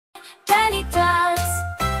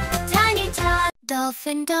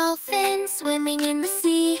Dolphin, dolphin, swimming in the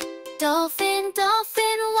sea. Dolphin,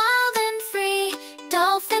 dolphin, wild and free.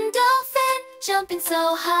 Dolphin, dolphin, jumping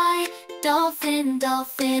so high. Dolphin,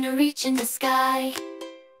 dolphin, reaching the sky.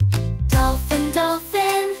 Dolphin,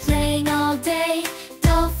 dolphin, playing all day.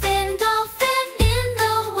 Dolphin, dolphin, in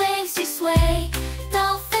the waves you sway.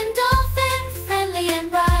 Dolphin, dolphin, friendly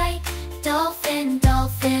and bright. Dolphin,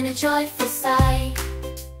 dolphin, a joyful sight.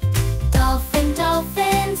 Dolphin,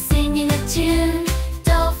 dolphin, singing a tune.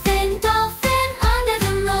 Dolphin, dolphin, under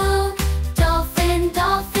the moon. Dolphin,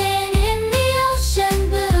 dolphin, in the ocean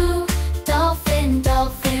blue. Dolphin,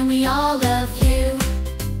 dolphin, we all love you.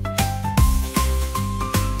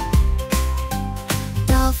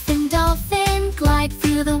 Dolphin, dolphin, glide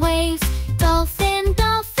through the waves. Dolphin,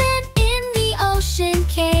 dolphin, in the ocean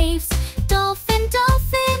caves. Dolphin,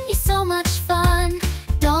 dolphin, you're so much fun.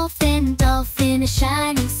 Dolphin, dolphin, a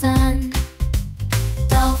shining sun.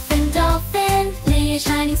 Dolphin, dolphin, play a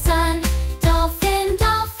shining sun. Dolphin,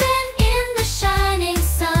 dolphin, in the shining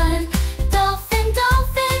sun. Dolphin,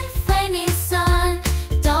 dolphin, flaming sun.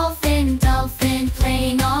 Dolphin, dolphin,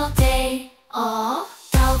 playing all day. Aww.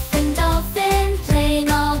 Dolphin, dolphin, playing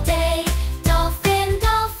all day. Dolphin,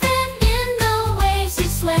 dolphin, in the waves you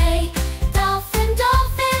sway. Dolphin,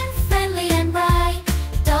 dolphin, friendly and bright.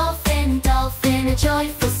 Dolphin, dolphin, a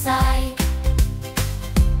joyful sight.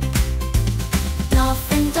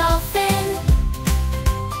 Dolphin, dolphin.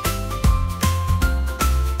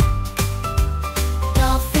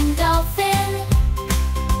 Dolphin, dolphin.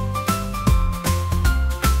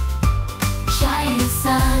 Shining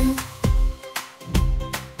sun.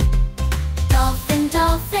 Dolphin,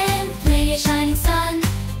 dolphin, play a shining sun.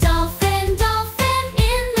 Dolphin, dolphin,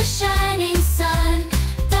 in the shining sun.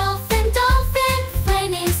 Dolphin, dolphin,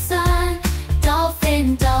 flaming sun.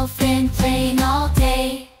 Dolphin, dolphin, playing all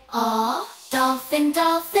day. Aww. Dolphin,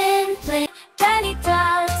 dolphin, play.